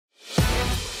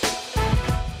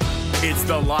It's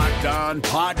the Locked On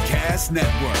Podcast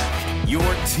Network, your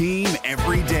team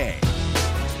every day.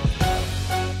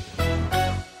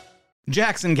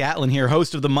 Jackson Gatlin here,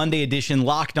 host of the Monday edition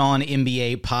Locked On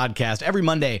NBA podcast. Every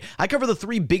Monday, I cover the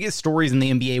three biggest stories in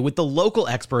the NBA with the local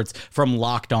experts from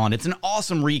Locked On. It's an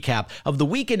awesome recap of the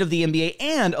weekend of the NBA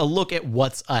and a look at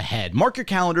what's ahead. Mark your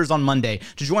calendars on Monday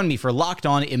to join me for Locked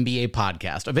On NBA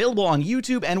podcast, available on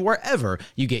YouTube and wherever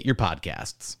you get your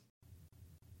podcasts.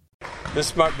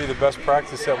 This might be the best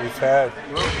practice that we've had.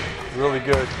 Really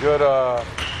good.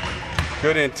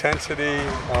 Good intensity,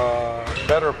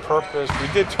 better purpose. We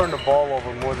did turn the ball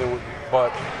over more than,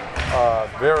 but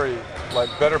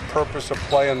better purpose of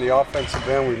play on the offensive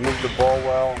end. We moved the ball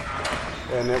well,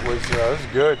 and it was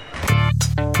good.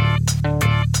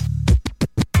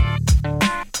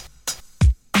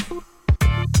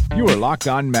 You are Locked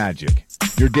On Magic,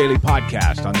 your daily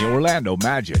podcast on the Orlando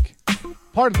Magic.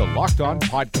 Part of the Locked On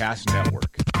Podcast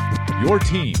Network, your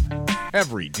team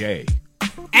every day.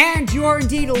 And you are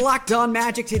indeed Locked On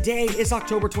Magic. Today is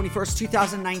October 21st,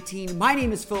 2019. My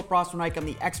name is Philip Rossman-Reich. I'm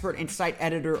the expert and site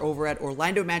editor over at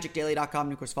OrlandoMagicDaily.com.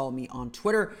 And of course, follow me on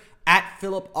Twitter at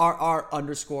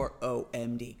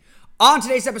PhilipRR_OMD. On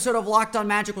today's episode of Locked On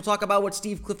Magic, we'll talk about what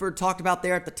Steve Clifford talked about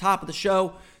there at the top of the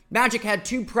show. Magic had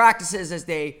two practices as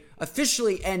they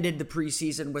officially ended the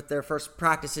preseason with their first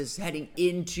practices heading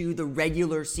into the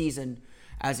regular season.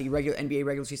 As the NBA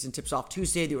regular season tips off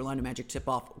Tuesday, the Orlando Magic tip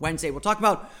off Wednesday. We'll talk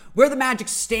about where the Magic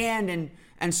stand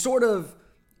and sort of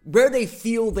where they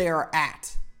feel they are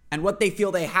at and what they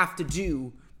feel they have to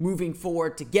do moving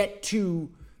forward to get to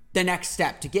the next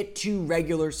step, to get to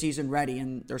regular season ready.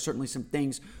 And there are certainly some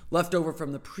things left over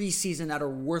from the preseason that are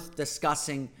worth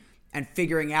discussing and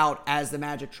figuring out as the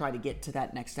Magic try to get to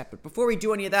that next step. But before we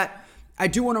do any of that, I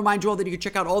do want to remind you all that you can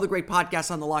check out all the great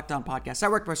podcasts on the Locked On Podcast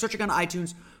Network by searching on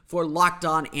iTunes for Locked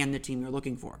On and the team you're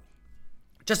looking for.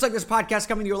 Just like this podcast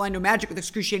covering the Orlando Magic with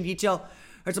excruciating detail,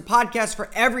 there's a podcast for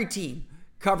every team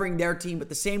covering their team with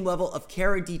the same level of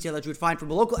care and detail that you would find from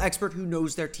a local expert who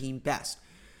knows their team best.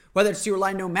 Whether it's the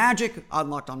Orlando Magic on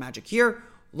Locked On Magic here,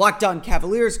 Locked On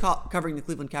Cavaliers covering the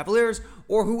Cleveland Cavaliers,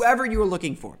 or whoever you are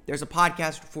looking for, there's a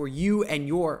podcast for you and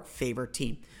your favorite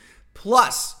team.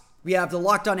 Plus, we have the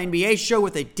Locked On NBA show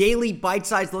with a daily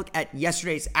bite-sized look at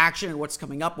yesterday's action and what's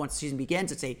coming up once the season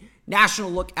begins. It's a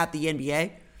national look at the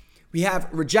NBA. We have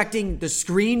Rejecting the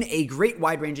Screen, a great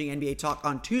wide-ranging NBA talk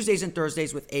on Tuesdays and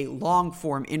Thursdays with a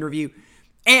long-form interview.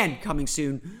 And coming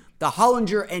soon, the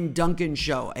Hollinger and Duncan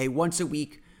show, a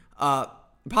once-a-week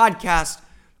podcast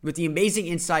with the amazing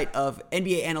insight of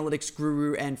NBA analytics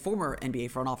guru and former NBA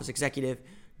front office executive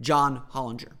John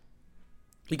Hollinger.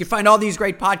 You can find all these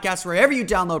great podcasts wherever you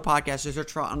download podcasts. Just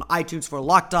search on iTunes for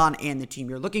Locked On and the team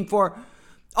you're looking for.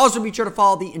 Also, be sure to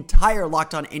follow the entire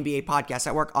Locked On NBA podcast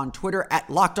network on Twitter at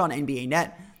Locked On NBA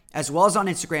Net, as well as on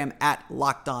Instagram at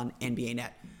Locked On NBA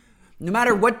Net. No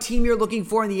matter what team you're looking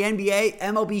for in the NBA,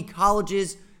 MLB,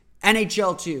 colleges,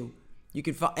 NHL too,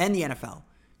 and the NFL,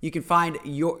 you can find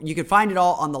it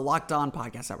all on the Locked On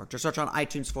podcast network. Just search on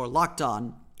iTunes for Locked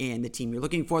On and the team you're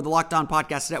looking for. The Locked On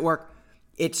podcast network.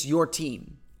 It's your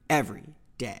team every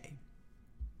day.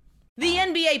 The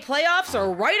NBA playoffs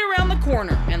are right around the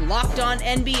corner, and Locked On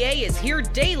NBA is here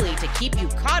daily to keep you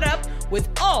caught up with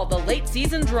all the late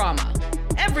season drama.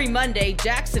 Every Monday,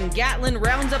 Jackson Gatlin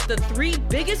rounds up the three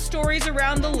biggest stories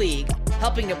around the league,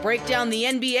 helping to break down the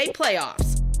NBA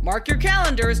playoffs. Mark your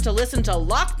calendars to listen to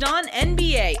Locked On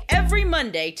NBA every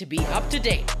Monday to be up to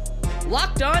date.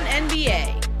 Locked On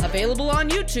NBA, available on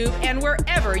YouTube and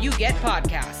wherever you get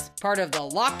podcasts. Part of the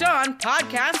Locked On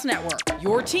Podcast Network,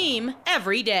 your team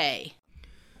every day.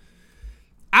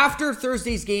 After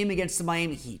Thursday's game against the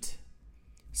Miami Heat,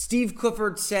 Steve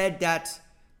Clifford said that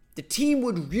the team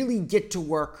would really get to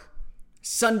work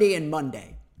Sunday and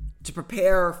Monday to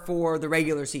prepare for the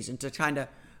regular season, to kind of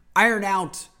iron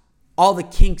out all the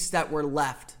kinks that were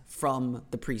left from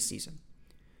the preseason.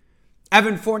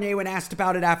 Evan Fournier, when asked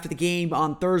about it after the game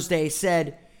on Thursday,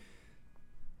 said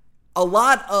a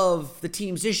lot of the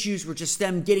team's issues were just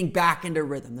them getting back into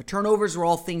rhythm. The turnovers were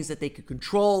all things that they could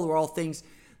control, were all things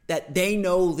that they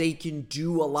know they can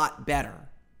do a lot better.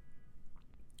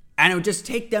 And it would just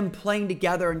take them playing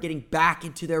together and getting back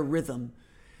into their rhythm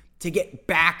to get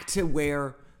back to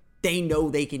where they know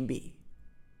they can be.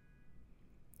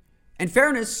 In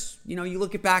fairness, you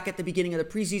look back at the beginning of the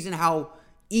preseason, how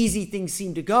easy things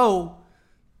seemed to go.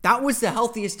 That was the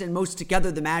healthiest and most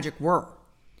together the Magic were.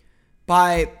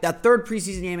 By that third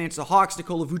preseason game against the Hawks,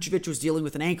 Nikola Vucevic was dealing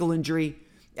with an ankle injury.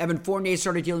 Evan Fournier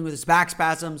started dealing with his back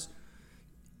spasms.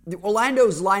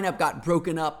 Orlando's lineup got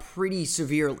broken up pretty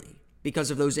severely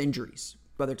because of those injuries.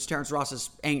 whether it's Terrence Ross's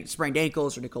sprained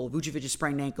ankles or Nikola Vucevic's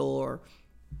sprained ankle or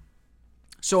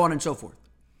so on and so forth.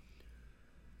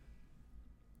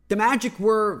 The Magic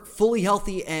were fully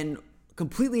healthy and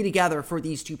completely together for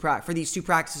these two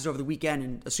practices over the weekend,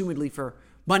 and assumedly for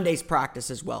Monday's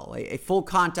practice as well. A full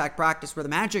contact practice where the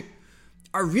Magic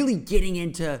are really getting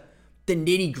into the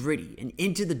nitty gritty and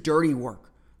into the dirty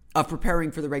work of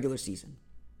preparing for the regular season.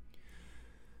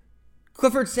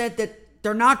 Clifford said that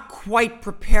they're not quite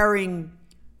preparing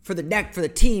for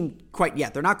the team quite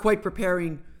yet. They're not quite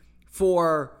preparing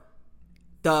for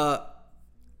the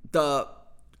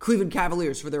Cleveland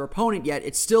Cavaliers, for their opponent yet.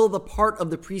 It's still the part of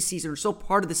the preseason, or still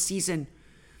part of the season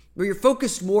where you're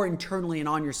focused more internally and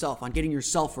on yourself, on getting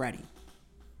yourself ready.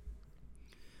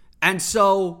 And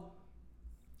so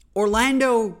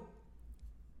Orlando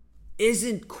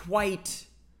isn't quite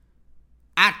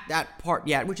at that part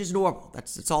yet, which is normal.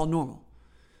 It's all normal.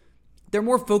 They're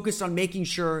more focused on making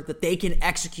sure that they can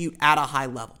execute at a high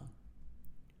level.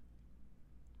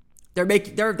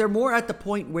 They're more at the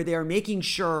point where they are making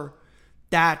sure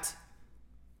that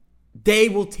they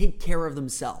will take care of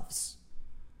themselves,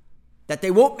 that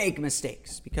they won't make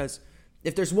mistakes. Because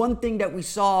if there's one thing that we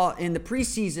saw in the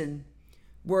preseason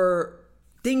were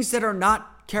things that are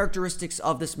not characteristics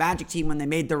of this Magic team when they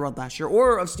made their run last year,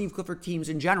 or of Steve Clifford teams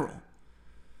in general.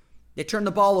 They turned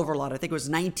the ball over a lot. I think it was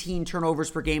 19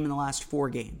 turnovers per game in the last 4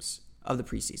 games of the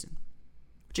preseason.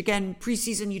 Which again,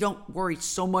 preseason, you don't worry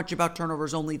so much about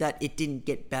turnovers, only that it didn't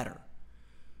get better.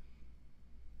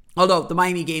 Although the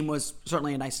Miami game was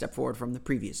certainly a nice step forward from the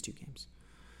previous 2 games.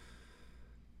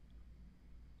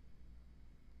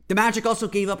 The Magic also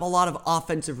gave up a lot of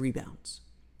offensive rebounds.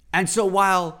 And so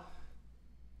while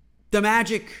the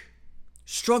Magic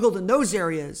struggled in those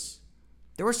areas,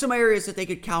 there were some areas that they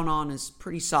could count on as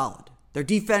pretty solid. Their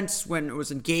defense, when it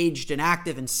was engaged and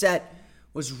active and set,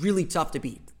 was really tough to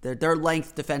beat. Their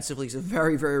length defensively is a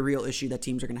very, very real issue that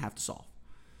teams are going to have to solve.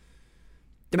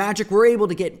 The Magic were able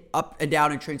to get up and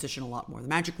down and transition a lot more. The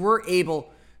Magic were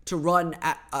able to run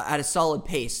at a solid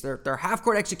pace. Their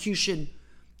half-court execution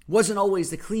wasn't always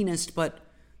the cleanest, but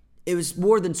it was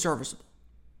more than serviceable.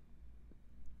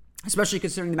 Especially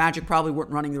considering the Magic probably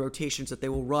weren't running the rotations that they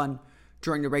will run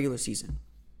during the regular season.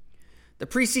 The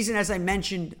preseason, as I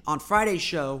mentioned on Friday's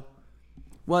show,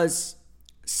 was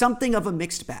something of a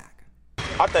mixed bag.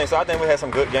 I think so. I think we had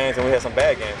some good games and we had some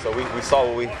bad games. So we saw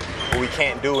what we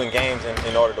can't do in games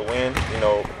in order to win. You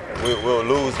know, we'll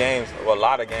lose games, or a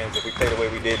lot of games, if we play the way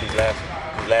we did these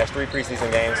last 3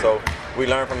 preseason games. So we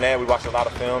learned from that. We watched a lot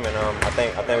of film, and I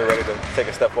think we're ready to take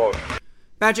a step forward.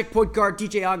 Magic point guard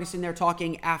DJ Augustin there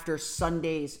talking after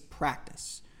Sunday's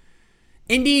practice.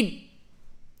 Indeed,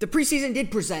 the preseason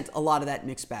did present a lot of that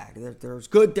mixed bag. There was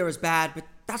good, there was bad, but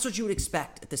that's what you would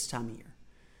expect at this time of year.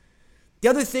 The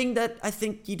other thing that I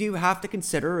think you do have to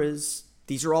consider is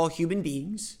these are all human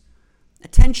beings.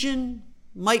 Attention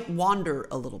might wander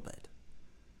a little bit.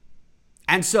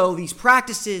 And so these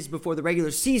practices before the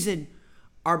regular season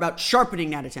are about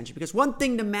sharpening that attention. Because one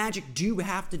thing the Magic do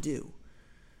have to do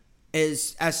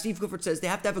is, as Steve Clifford says, they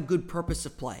have to have a good purpose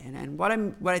of play. And what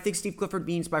I think Steve Clifford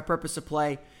means by purpose of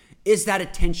play is that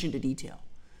attention to detail,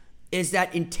 is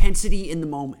that intensity in the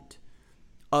moment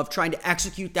of trying to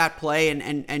execute that play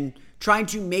and trying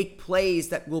to make plays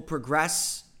that will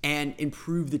progress and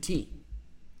improve the team.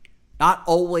 Not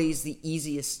always the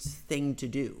easiest thing to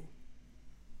do.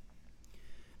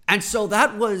 And so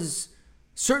that was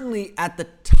certainly at the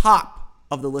top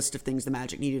of the list of things the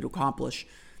Magic needed to accomplish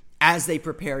as they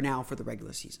prepare now for the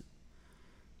regular season.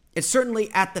 It's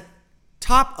certainly at the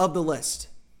top of the list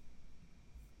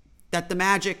that the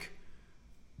Magic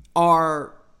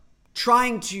are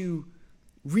trying to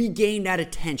regain that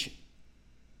attention.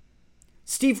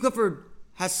 Steve Clifford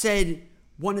has said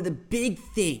one of the big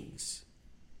things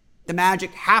the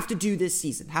Magic have to do this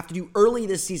season, have to do early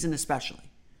this season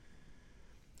especially,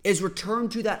 is return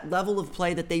to that level of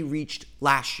play that they reached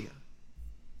last year.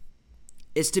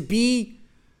 Is to be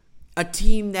a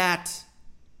team that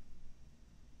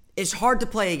is hard to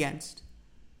play against,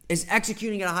 is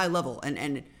executing at a high level,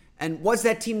 and was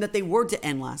that team that they were to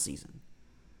end last season.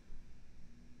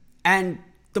 And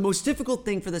the most difficult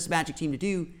thing for this Magic team to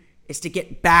do is to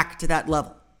get back to that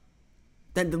level.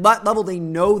 That level they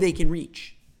know they can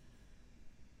reach.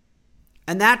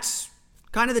 And that's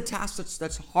kind of the task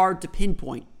that's hard to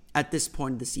pinpoint at this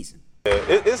point of the season.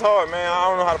 It's hard, man. I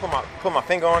don't know how to put my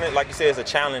finger on it. Like you said, it's a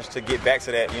challenge to get back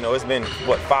to that. You know, it's been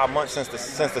 5 months since the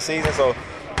season, so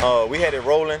we had it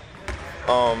rolling.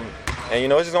 And you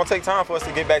know, it's just gonna take time for us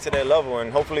to get back to that level, and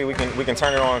hopefully we can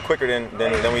turn it on quicker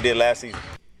than we did last season.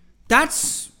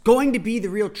 That's going to be the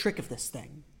real trick of this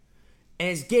thing,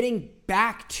 is getting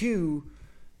back to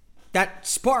that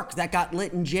spark that got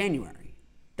lit in January,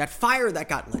 that fire that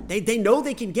got lit. They know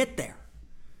they can get there.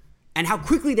 And how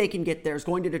quickly they can get there is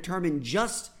going to determine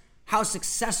just how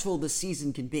successful the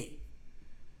season can be.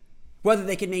 Whether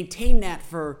they can maintain that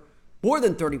for more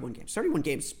than 31 games. 31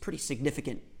 games is a pretty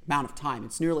significant amount of time.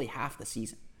 It's nearly half the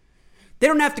season. They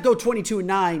don't have to go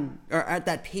 22-9 or at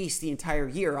that pace the entire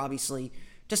year, obviously.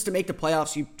 Just to make the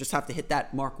playoffs, you just have to hit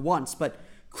that mark once. But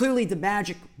clearly the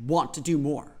Magic want to do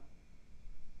more.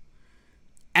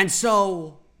 And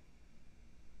so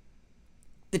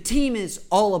the team is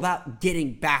all about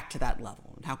getting back to that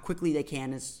level. And how quickly they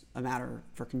can is a matter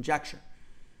for conjecture.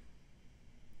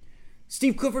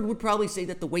 Steve Clifford would probably say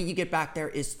that the way you get back there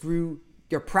is through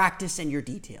your practice and your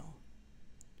detail.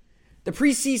 The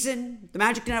preseason, the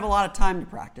Magic didn't have a lot of time to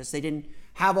practice. They didn't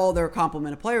have all their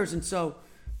complement of players, and so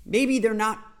maybe they're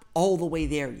not all the way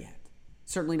there yet.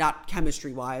 Certainly not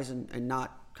chemistry-wise and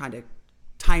not kind of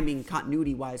timing,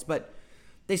 continuity-wise, but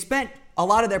they spent a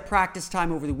lot of their practice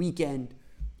time over the weekend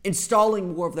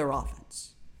installing more of their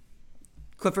offense.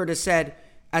 Clifford has said,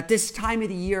 at this time of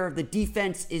the year, the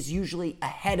defense is usually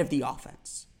ahead of the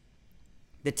offense.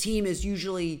 The team is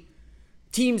usually,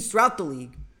 teams throughout the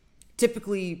league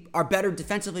typically are better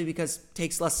defensively because it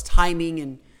takes less timing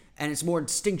and it's more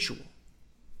instinctual.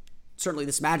 Certainly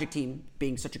this Magic team,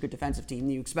 being such a good defensive team,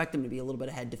 you expect them to be a little bit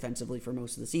ahead defensively for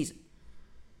most of the season.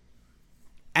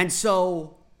 And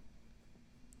so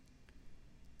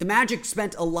the Magic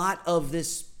spent a lot of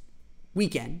this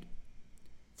weekend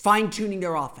fine-tuning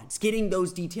their offense, getting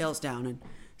those details down. And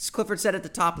as Clifford said at the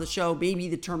top of the show, maybe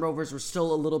the turnovers were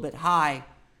still a little bit high,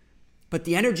 but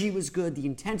the energy was good, the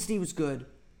intensity was good,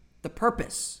 the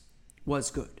purpose was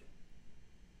good.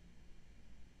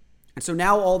 And so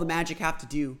now all the Magic have to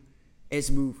do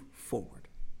is move forward.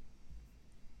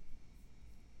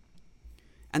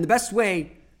 And the best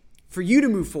way for you to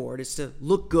move forward is to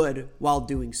look good while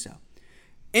doing so.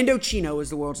 Indochino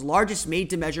is the world's largest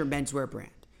made-to-measure menswear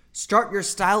brand. Start your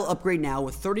style upgrade now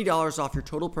with $30 off your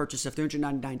total purchase of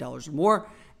 $399 or more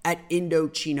at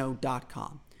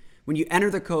Indochino.com. When you enter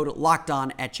the code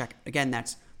LOCKEDON at checkout. Again,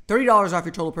 that's $30 off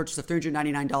your total purchase of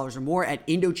 $399 or more at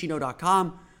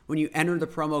Indochino.com when you enter the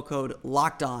promo code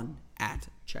LOCKEDON at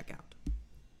checkout.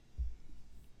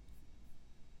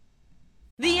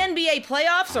 The NBA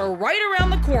playoffs are right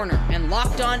around the corner, and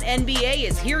Locked On NBA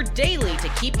is here daily to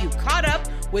keep you caught up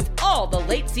with all the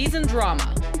late season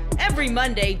drama. Every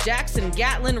Monday, Jackson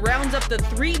Gatlin rounds up the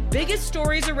 3 biggest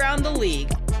stories around the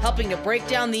league, helping to break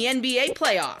down the NBA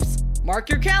playoffs. Mark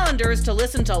your calendars to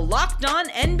listen to Locked On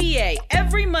NBA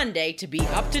every Monday to be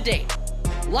up to date.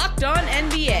 Locked On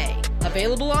NBA,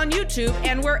 available on YouTube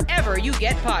and wherever you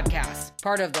get podcasts.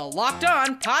 Part of the Locked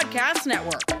On Podcast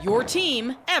Network, your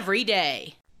team every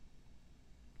day.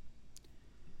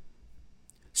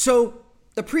 So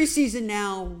the preseason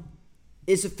now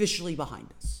is officially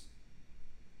behind us.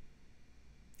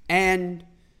 And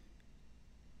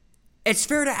it's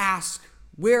fair to ask,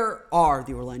 where are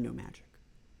the Orlando Magic?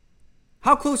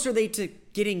 How close are they to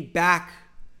getting back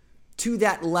to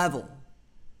that level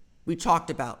we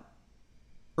talked about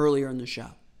earlier in the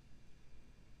show?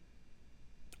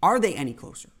 Are they any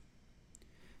closer?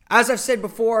 As I've said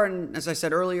before, and as I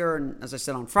said earlier, and as I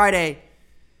said on Friday,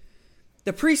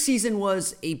 the preseason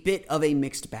was a bit of a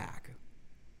mixed bag.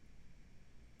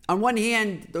 On one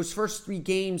hand, those first 3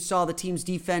 games saw the team's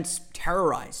defense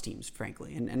terrorize teams,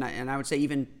 frankly. And I would say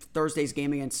even Thursday's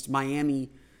game against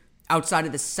Miami, outside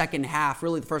of the second half,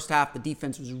 really the first half, the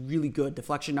defense was really good.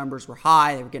 Deflection numbers were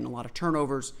high. They were getting a lot of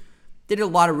turnovers. They did a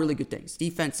lot of really good things.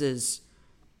 The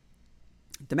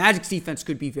Magic's defense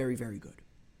could be very, very good.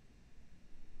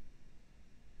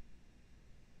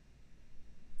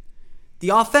 The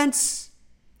offense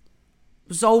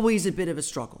was always a bit of a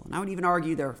struggle. And I would even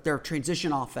argue their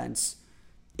transition offense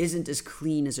isn't as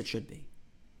clean as it should be.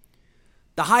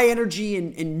 The high energy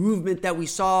and movement that we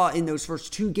saw in those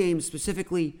first 2 games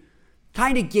specifically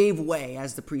kind of gave way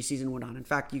as the preseason went on. In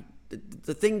fact,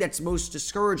 the thing that's most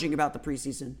discouraging about the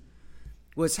preseason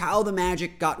was how the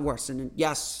Magic got worse. And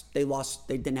yes, they lost.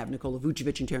 They didn't have Nikola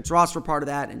Vucevic and Terrence Ross for part of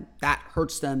that, and that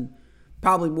hurts them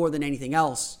probably more than anything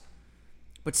else.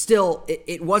 But still,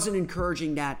 it wasn't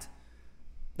encouraging that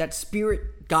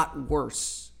spirit got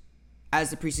worse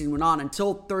as the preseason went on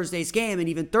until Thursday's game. And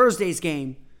even Thursday's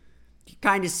game, you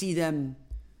kind of see them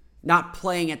not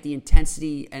playing at the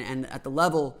intensity and at the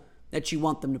level that you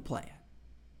want them to play at.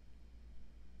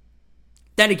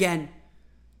 Then again,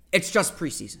 it's just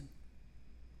preseason.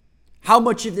 How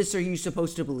much of this are you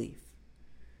supposed to believe?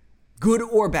 Good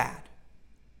or bad?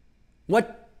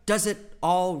 What does it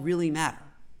all really matter?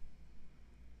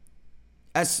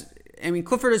 As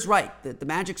Clifford is right. The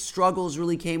Magic's struggles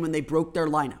really came when they broke their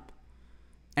lineup.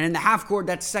 And in the half court,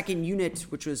 that second unit,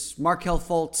 which was Markelle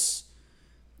Fultz,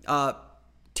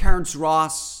 Terrence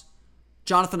Ross,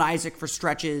 Jonathan Isaac for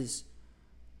stretches,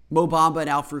 Mo Bamba and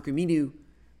Al-Farouq Aminu,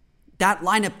 that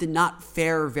lineup did not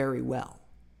fare very well.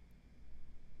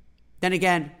 Then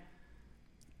again,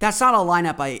 that's not a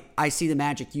lineup I see the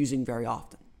Magic using very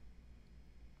often.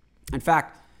 In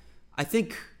fact, I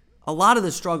think a lot of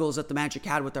the struggles that the Magic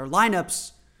had with their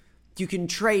lineups, you can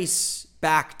trace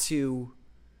back to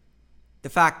the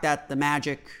fact that the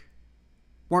Magic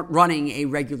weren't running a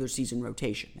regular season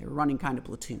rotation. They were running kind of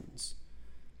platoons.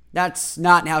 That's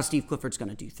not how Steve Clifford's going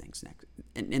to do things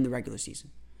in the regular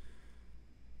season.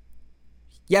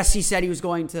 Yes, he said he was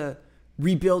going to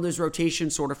rebuild his rotation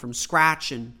sort of from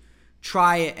scratch and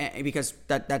try, because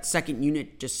that second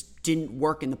unit just didn't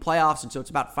work in the playoffs, and so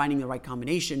it's about finding the right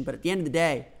combination. But at the end of the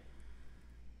day,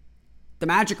 the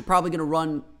Magic are probably going to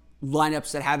run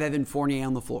lineups that have Evan Fournier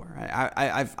on the floor.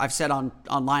 I've said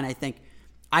online, I think,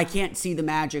 I can't see the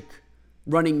Magic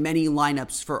running many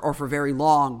lineups for very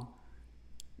long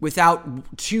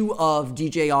without two of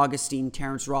DJ Augustine,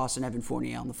 Terrence Ross, and Evan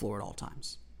Fournier on the floor at all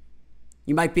times.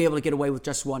 You might be able to get away with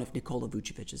just one if Nikola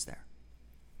Vucevic is there.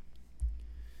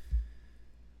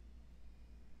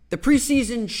 The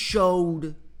preseason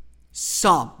showed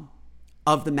some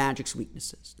of the Magic's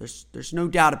weaknesses. There's no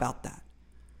doubt about that.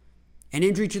 An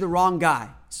injury to the wrong guy,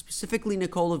 specifically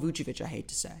Nikola Vucevic, I hate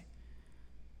to say.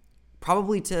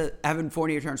 Probably to Evan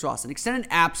Fournier, Terrence Ross. An extended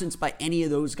absence by any of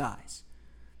those guys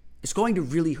is going to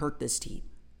really hurt this team.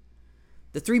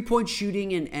 The three-point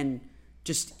shooting and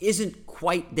just isn't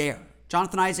quite there.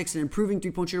 Jonathan Isaac's an improving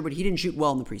three-point shooter, but he didn't shoot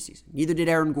well in the preseason. Neither did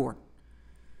Aaron Gordon.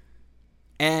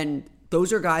 And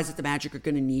those are guys that the Magic are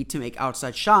going to need to make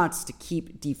outside shots to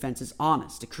keep defenses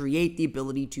honest, to create the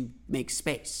ability to make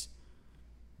space.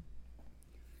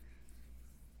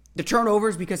 The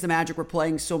turnovers, because the Magic were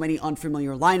playing so many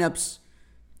unfamiliar lineups,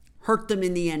 hurt them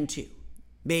in the end too.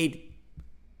 Made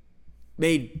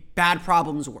bad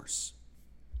problems worse.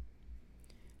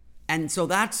 And so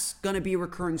that's going to be a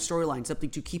recurring storyline, something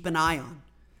to keep an eye on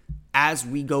as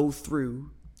we go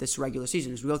through this regular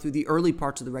season, as we go through the early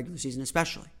parts of the regular season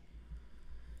especially.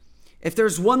 If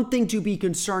there's one thing to be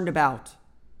concerned about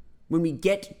when we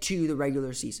get to the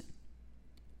regular season,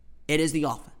 it is the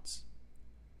offense.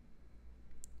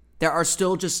 There are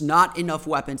still just not enough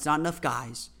weapons, not enough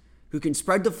guys who can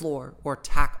spread the floor or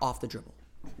attack off the dribble.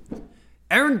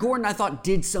 Aaron Gordon, I thought,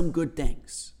 did some good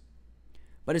things,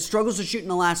 but his struggles to shoot in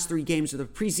the last 3 games of the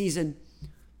preseason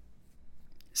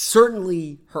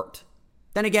certainly hurt.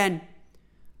 Then again,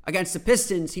 against the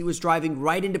Pistons, he was driving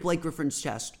right into Blake Griffin's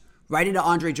chest, right into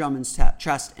Andre Drummond's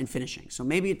chest and finishing. So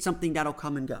maybe it's something that'll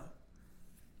come and go.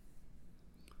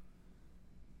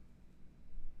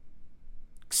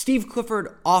 Steve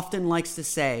Clifford often likes to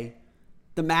say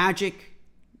the Magic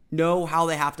know how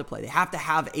they have to play. They have to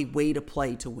have a way to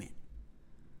play to win.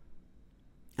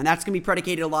 And that's going to be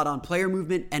predicated a lot on player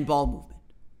movement and ball movement.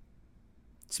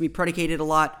 It's going to be predicated a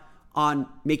lot on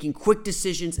making quick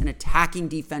decisions and attacking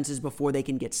defenses before they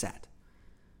can get set.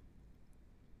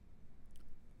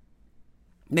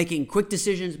 Making quick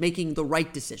decisions, making the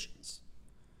right decisions.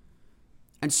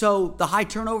 And so the high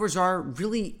turnovers are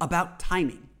really about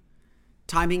timing.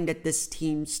 Timing that this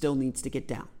team still needs to get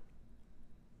down.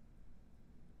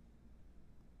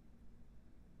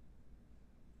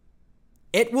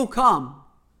 It will come,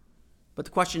 but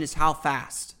the question is how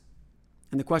fast.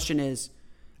 And the question is,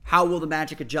 how will the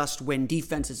Magic adjust when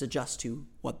defenses adjust to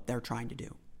what they're trying to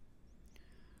do?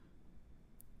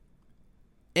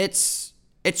 It's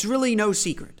really no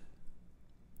secret.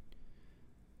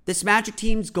 This Magic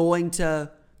team's going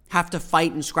to have to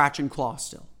fight and scratch and claw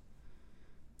still.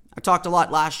 I talked a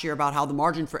lot last year about how the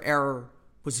margin for error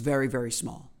was very, very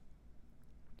small.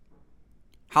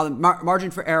 How the margin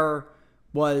for error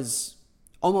was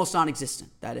almost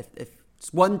non-existent. That if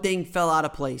one thing fell out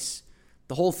of place,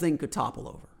 the whole thing could topple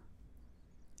over.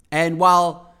 And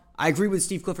while I agree with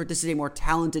Steve Clifford, this is a more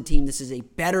talented team, this is a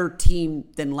better team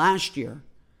than last year,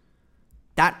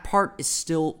 that part is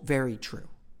still very true.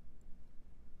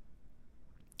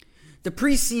 The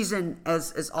preseason,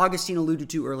 as Augustine alluded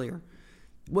to earlier,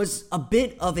 was a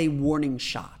bit of a warning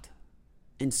shot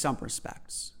in some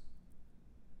respects.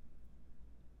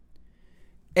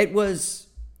 It was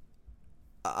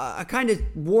a kind of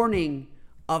warning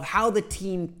of how the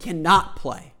team cannot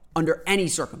play under any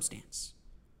circumstance.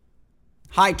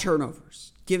 High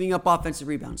turnovers, giving up offensive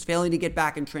rebounds, failing to get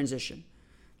back in transition,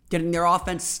 getting their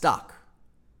offense stuck,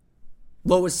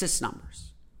 low assist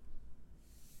numbers.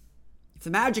 If the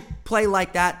Magic play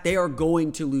like that, they are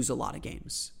going to lose a lot of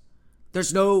games.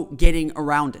 There's no getting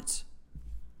around it.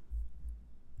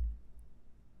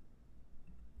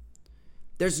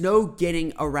 There's no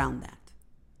getting around that.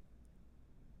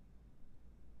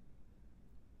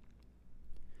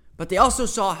 But they also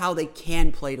saw how they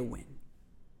can play to win.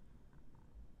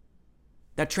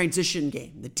 That transition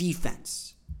game, the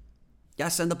defense.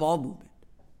 Yes, and the ball movement.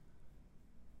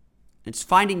 It's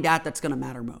finding that's going to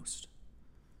matter most.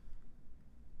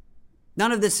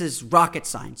 None of this is rocket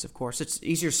science, of course. It's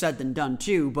easier said than done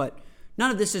too, but none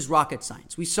of this is rocket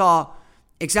science. We saw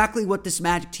exactly what this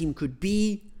Magic team could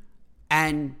be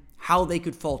and how they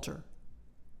could falter.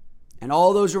 And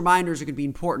all those reminders are going to be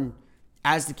important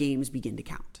as the games begin to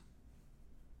count.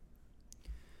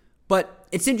 But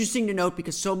it's interesting to note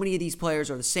because so many of these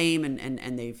players are the same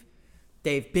and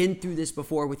they've been through this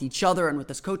before with each other and with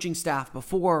this coaching staff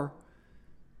before,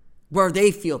 where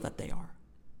they feel that they are.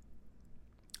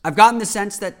 I've gotten the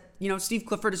sense that, Steve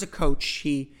Clifford is a coach.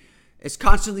 He is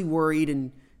constantly worried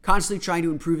and constantly trying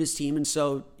to improve his team, and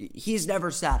so he's never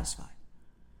satisfied.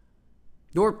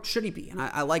 Nor should he be, and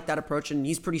I like that approach, and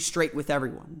he's pretty straight with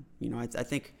everyone. I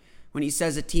think when he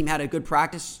says a team had a good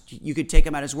practice, you could take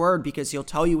him at his word because he'll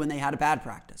tell you when they had a bad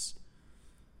practice.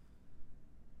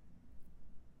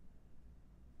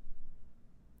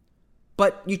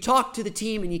 But you talk to the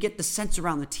team and you get the sense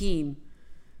around the team.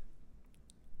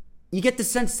 You get the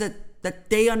sense that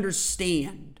they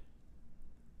understand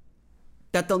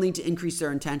that they'll need to increase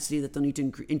their intensity, that they'll need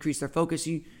to increase their focus.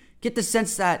 You get the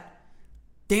sense that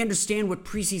they understand what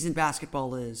preseason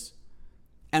basketball is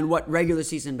and what regular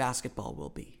season basketball will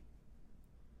be.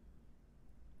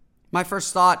 My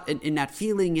first thought in that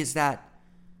feeling is that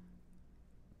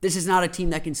this is not a team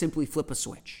that can simply flip a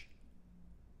switch.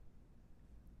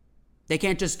 They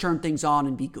can't just turn things on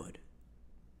and be good.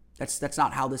 That's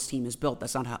not how this team is built.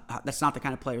 That's not the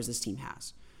kind of players this team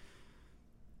has.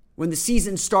 When the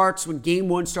season starts, when game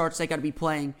one starts, they got to be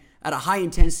playing at a high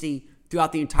intensity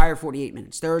throughout the entire 48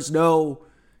 minutes. There is no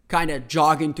kind of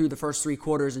jogging through the first three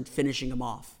quarters and finishing them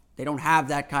off. They don't have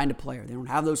that kind of player. They don't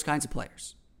have those kinds of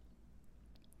players.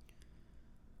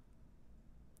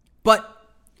 But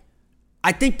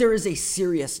I think there is a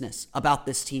seriousness about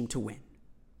this team to win.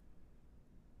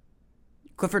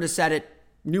 Clifford has said it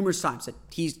numerous times that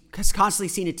he has constantly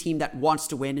seen a team that wants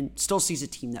to win and still sees a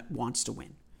team that wants to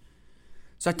win.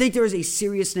 So I think there is a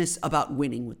seriousness about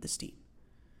winning with this team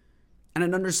and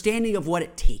an understanding of what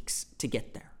it takes to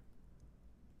get there.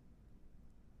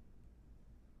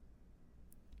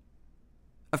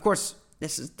 Of course,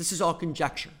 this is all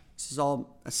conjecture. This is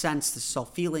all a sense. This is all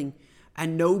feeling.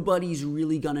 And nobody's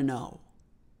really going to know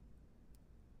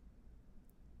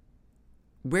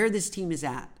where this team is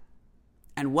at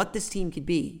and what this team could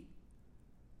be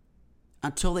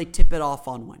until they tip it off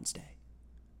on Wednesday.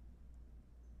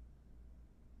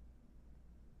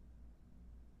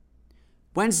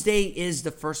 Wednesday is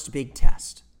the first big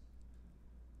test.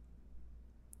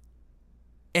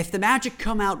 If the Magic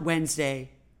come out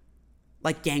Wednesday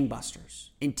like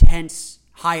gangbusters, intense,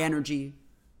 high energy,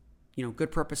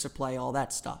 good purpose of play, all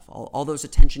that stuff, all those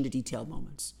attention to detail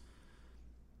moments,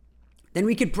 then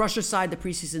we could brush aside the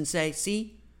preseason and say,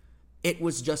 see, it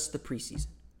was just the preseason.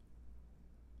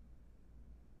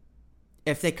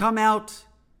 If they come out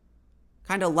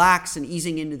kind of lax and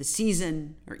easing into the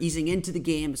season or easing into the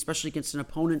game, especially against an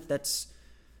opponent that's,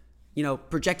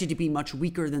 projected to be much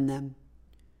weaker than them,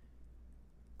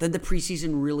 then the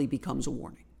preseason really becomes a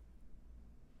warning.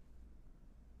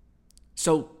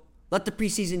 So let the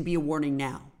preseason be a warning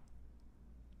now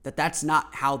that that's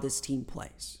not how this team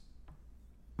plays.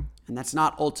 And that's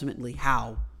not ultimately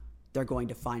how they're going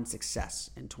to find success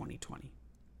in 2020.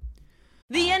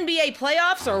 The NBA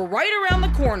playoffs are right around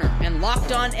the corner, and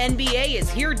Locked On NBA is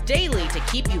here daily to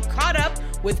keep you caught up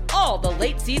with all the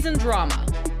late season drama.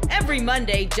 Every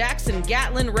Monday, Jackson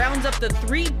Gatlin rounds up the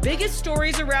 3 biggest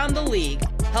stories around the league,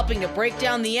 helping to break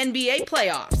down the NBA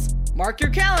playoffs. Mark your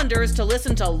calendars to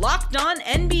listen to Locked On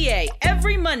NBA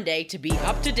every Monday to be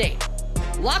up to date.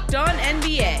 Locked On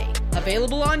NBA,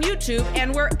 available on YouTube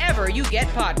and wherever you get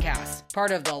podcasts.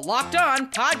 Part of the Locked On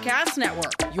Podcast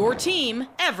Network, your team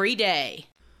every day.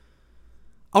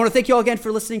 I want to thank you all again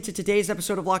for listening to today's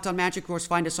episode of Locked On Magic. Of course,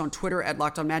 find us on Twitter at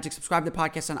Locked On Magic. Subscribe to the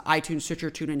podcast on iTunes, Stitcher,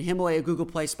 TuneIn, Himalaya, Google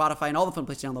Play, Spotify, and all the fun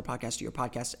places to download podcasts to your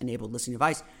podcast-enabled listening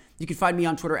device. You can find me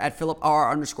on Twitter at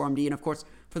PhilipR_MD. And of course,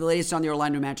 for the latest on the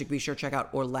Orlando Magic, be sure to check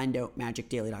out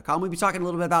OrlandoMagicDaily.com. We'll be talking a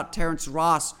little bit about Terrence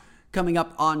Ross coming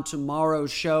up on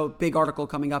tomorrow's show. Big article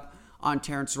coming up on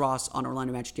Terrence Ross on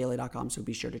OrlandoMagicDaily.com, so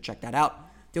be sure to check that out.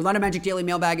 The Orlando Magic Daily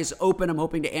mailbag is open. I'm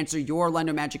hoping to answer your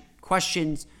Orlando Magic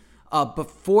questions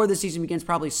before the season begins,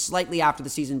 probably slightly after the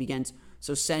season begins.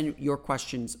 So send your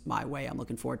questions my way. I'm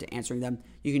looking forward to answering them.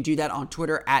 You can do that on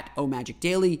Twitter at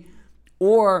omagicdaily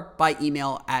or by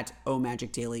email at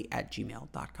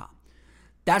omagicdaily@gmail.com.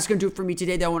 That's going to do it for me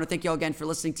today, though. I want to thank you all again for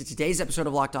listening to today's episode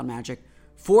of Locked On Magic.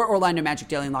 For Orlando Magic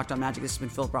Daily and Locked On Magic, this has been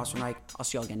Philip Rossman-Reich. I'll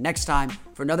see you all again next time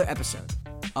for another episode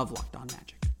of Locked On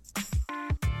Magic.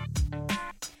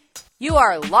 You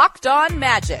are Locked On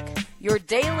Magic, your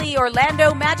daily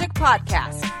Orlando Magic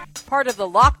podcast. Part of the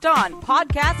Locked On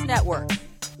Podcast Network.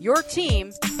 Your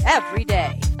team every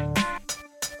day.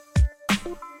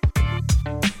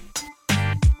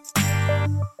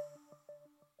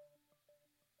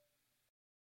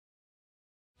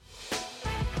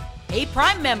 Hey,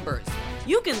 Prime members,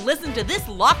 you can listen to this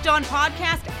Locked On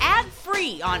podcast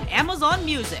ad-free on Amazon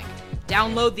Music.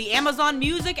 Download the Amazon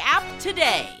Music app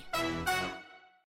today.